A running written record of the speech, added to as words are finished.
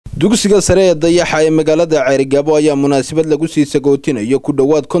Dugsiga Sare ee Dayaxa ee magaalada Erigavo ayaa munaasibad lagu sii Sagootina ku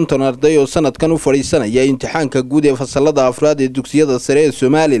dhawaad 50 arday oo sanadkan u fariisanaya imtixaanka guud ee fasalada afraad ee dugsiyada sare ee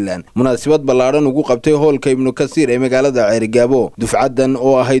Somaliland. Munaasibad ballaaran ugu qabtay hoolka Ibnu Kasiir ee magaalada Erigavo. Dufcadan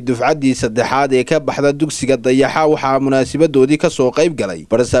oo ahayd dufcadii saddexaad ee ka baxda dugsiga Dayaxa waxaa munaasabadoodii ka soo qayb galay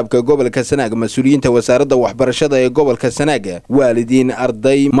barsaabka gobolka Sanaag, mas'uuliyiinta wasaaradda waxbarashada ee gobolka Sanaag, waalidiin,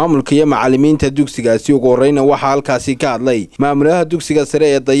 arday, maamulka iyo macallimiinta dugsigaasi. Ugu horreynna waxaa halkaasi ka hadlay maamulaha dugsiga sare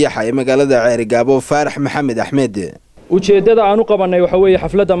ee Dayaxa magaalada Erigavo Ahmed. ujeedada aan u qabanay waxa weeye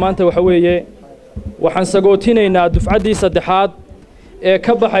xafladda maanta waxa weeye waxaan sagootinaynaa dufcadii saddexaad ee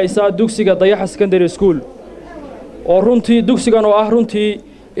ka baxaysa dugsiga Dayaxa Secondary School oo runtii dugsigan oo ah runtii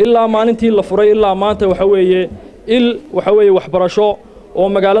ilaa maalintii la furay ilaa maanta waxa weeye waxbarasho oo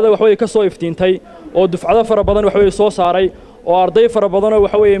magaalada waxa weeye ka soo iftiintay oo dufcado fara badan waxa weeye soo saaray oo arday fara badan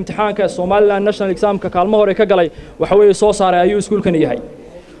waxa weeye imtixaanka Somaliland National Exam-ka kaalmo hore ka galay waxa weeye soo saaray ayuu iskuulkan yahay.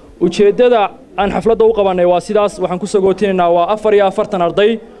 ujeedada aan xafladda u qabanay waa sidaas. waxaan ku sagootineynaa waa 44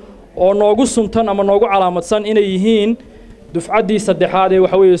 arday oo noogu suntan ama noogu calaamadsan inay yihiin dufcadii saddexaad ee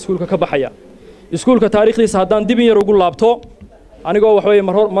waxa weeye iskuulka ka baxaya. iskuulka taariikhdiisa haddaan dib yar ugu laabto anigoo waxa weeye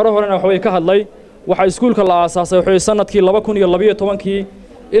mar horena waxa weeye ka hadlay waxa iskuulka la aasaasay waxa weeye sanadkii 2012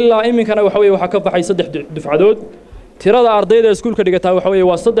 ilaa iminkana waxa weeye waxa ka baxay 3 dufcadood. tirada ardayda iskuulka dhigata waxa weeye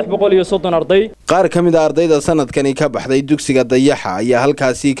waa 330 arday. qaar ka mid ah ardayda sanadkani ka baxday dugsiga Dayaxa ayaa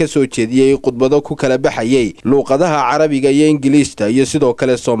halkaasi ka soo jeediyay khudbado ku kala baxayay luqadaha Carabiga iyo Ingiriiska iyo sidoo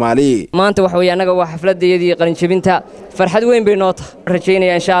kale Soomaali. maanta waxa weeye anaga waa xafladdeedii qalin jabinta farxad weyn bay noo tahay.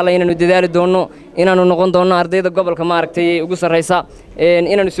 rajaynaya insha Allah inaanu dadaali doono inaanu noqon doono ardayda gobolka maaragtay ugu sareysa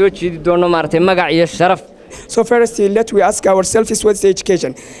inaanu soo jeedi doono maaragtay magac iyo sharaf. So firstly, let we ask ourselves what is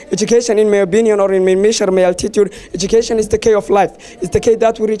education? Education, in my opinion or in my measure, my altitude, education is the key of life. It's the key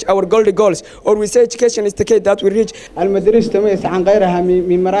that we reach our goals. Or we say education is the key that we reach. المدارس تميز عن غيرها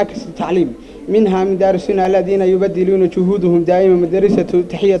من مراكز التعليم. منها مدارسون الذين يبذلون جهودهم دائما. مدرسة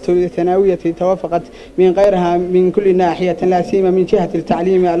تحية ثانوية توافقت من غيرها من كل ناحية، لا سيما من جهة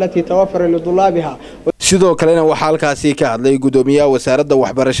التعليم التي توفر لطلابها. sidoo kalena waxaa halkaasi ka hadlay gudoomiyaha wasaaradda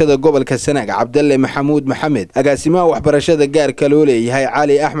waxbarashada gobolka Sanaag Maxamed, agaasimaha waxbarashada gaarka loo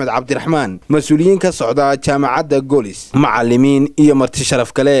leeyahay Ahmed Abdirahman, mas'uuliyiin ka socda jaamacadda Golis, macallimiin iyo marti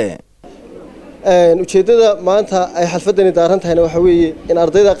sharaf kale. ujeedada maanta ay xalfadani daaran tahay waxa weeye in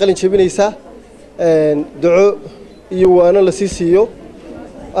ardayda qalin jabinaysa duco iyo waano la siiyo.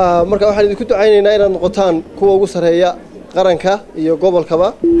 marka waxaan idinku ducaynaynaa inaad noqotaan kuwa ugu sareeya qaranka iyo gobolkaba.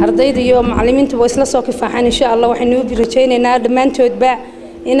 ardayda iyo macallimiintu way isla soo kifaaxaan insha Allah. waxaynu u rajaynaynaa dhamaantoodba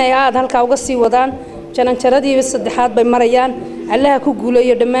inay aad halka uga sii wadaan jaranjaradii saddexaad bay marayaan. Allah ku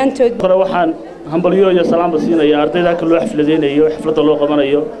guuleeyo dhamaantood. waxaan hambalyo iyo salaam siinaya ardayda ka loo xafladeynayo xafladda loo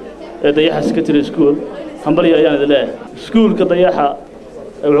qabanayo ee Dayaxa Secondary School. hambalyo ayaan leeyahay. iskuulka Dayaxa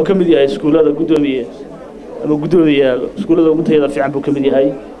wuxuu ka mid yahay iskuulada gudoomiye iskuulada ugu tayada fiican buu ka mid yahay.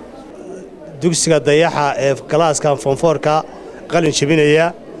 dugsiga Dayaxa ee classkan form 4ka qalin jabinaya.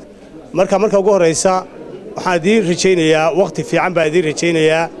 marka ugu horeysa waxaan idin rajaynayaa waqti fiican baa idin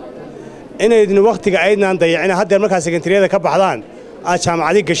rajaynayaa inaydin waqtiga aydnaan dayacina hadda markaa secondaryada ka baxdaan aad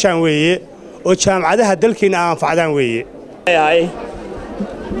jaamacadii gashaan weeye oo jaamacadaha dalkeena aan anfacdaan weeye.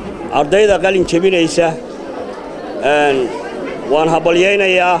 ardayda qalin jabinaysa waan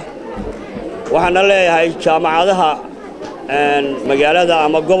habalyeynayaa. waxaan leeyahay jaamacadaha magaalada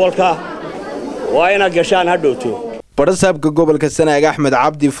ama gobolka waa ina gashaan hadhowto. barsaabka gobolka Sanaag Ahmed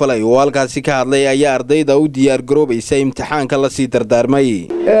oo halkaasi ka hadlay ayaa ardayda u diyaar garoobaysa imtixaanka la sii dardaarmay.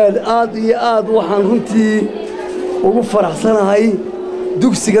 aad iyo aad waxaan runtii ugu faraxsanahay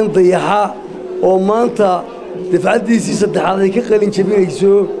dugsigan Dayaxa oo maanta dafcadiisii saddexaad ay ka qalin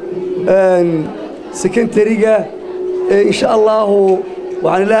jabinayso secondary-ga. insha Allah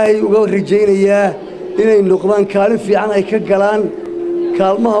waxaan ilaahay uga rajaynayaa inay noqdaan kaalin fiican ay ka galaan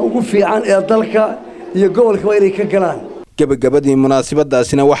kaalmaha ugu fiican ee dalka iyo gobolka inay ka galaan. gabagabadii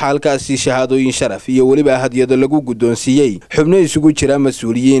munaasibadaasina waxaa halkaasi shahaadooyin sharaf iyo waliba hadiyado lagu gudoonsiiyay xubno isugu jira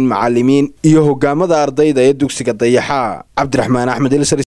mas'uuliyiin, macallimiin iyo hogaamada ardayda ee dugsiga Dayaxa. Abdirahman Ahmed Elsar.